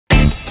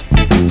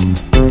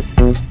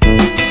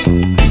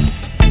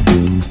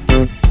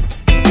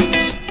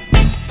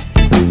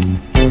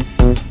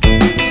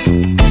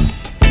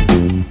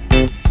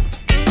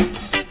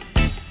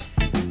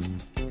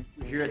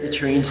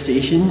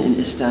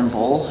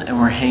Istanbul and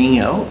we're hanging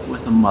out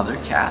with a mother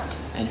cat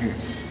and her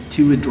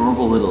two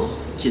adorable little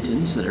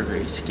kittens that are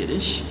very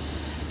skittish.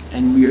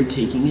 And we are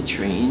taking a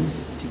train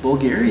to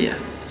Bulgaria.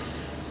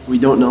 We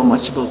don't know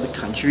much about the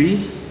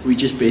country. We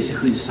just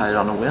basically decided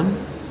on a whim,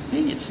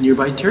 hey, it's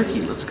nearby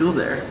Turkey, let's go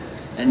there.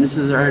 And this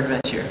is our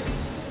adventure.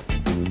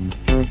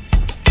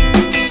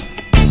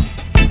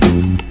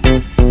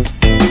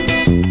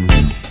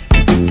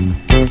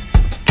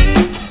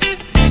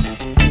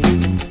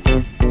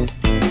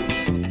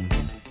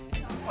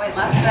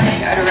 Last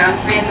Sunday at around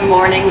 3 in the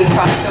morning we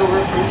crossed over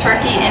from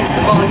Turkey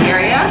into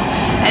Bulgaria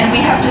and we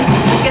have just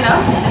woken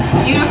up to this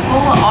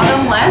beautiful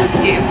autumn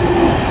landscape.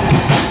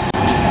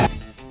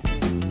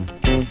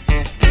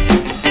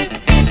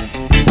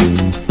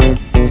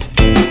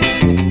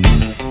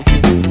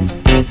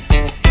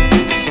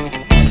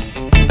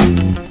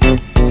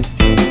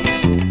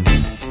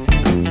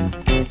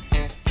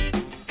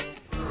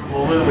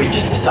 We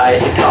just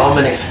decided to come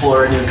and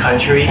explore a new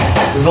country.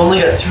 We've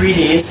only got 3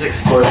 days to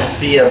explore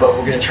Sofia, but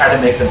we're going to try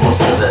to make the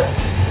most of it.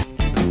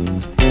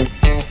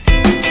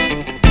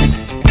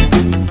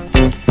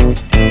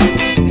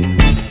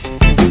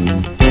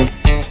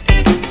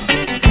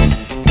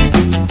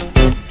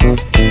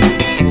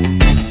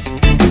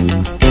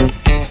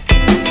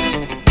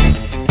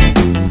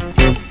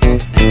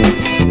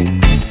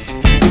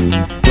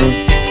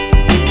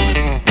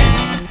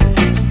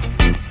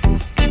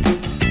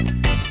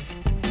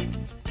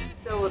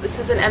 This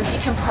is an empty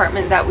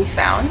compartment that we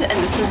found, and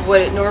this is what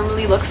it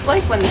normally looks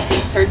like when the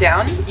seats are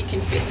down. You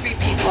can fit 3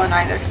 people on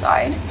either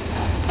side.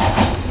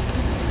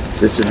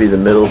 This would be the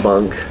middle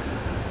bunk,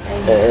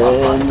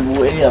 and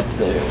way up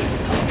there.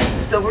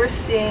 So we're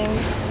staying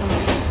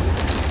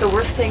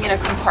in a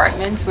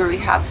compartment where we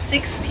have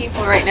 6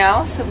 people right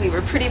now, so we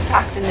were pretty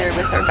packed in there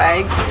with our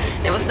bags.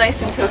 And it was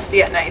nice and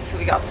toasty at night, so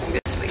we got some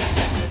good sleep.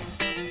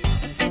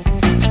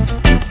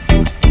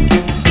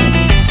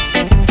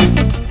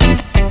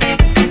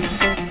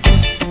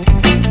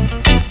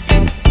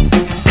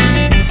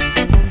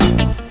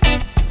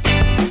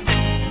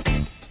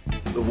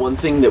 One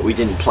thing that we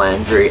didn't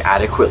plan very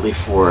adequately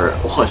for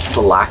was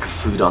the lack of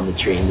food on the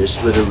train.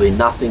 There's literally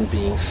nothing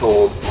being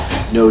sold,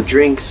 no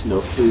drinks,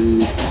 no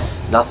food,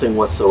 nothing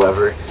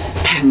whatsoever.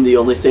 And the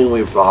only thing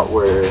we brought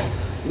were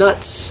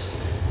nuts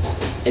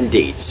and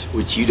dates,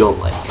 which you don't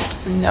like.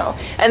 No.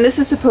 And this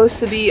is supposed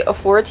to be a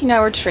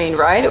 14-hour train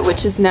ride,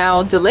 which is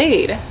now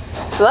delayed.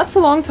 So that's a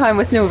long time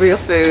with no real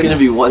food. It's gonna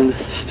be one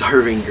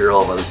starving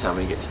girl by the time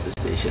we get to the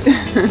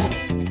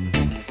station.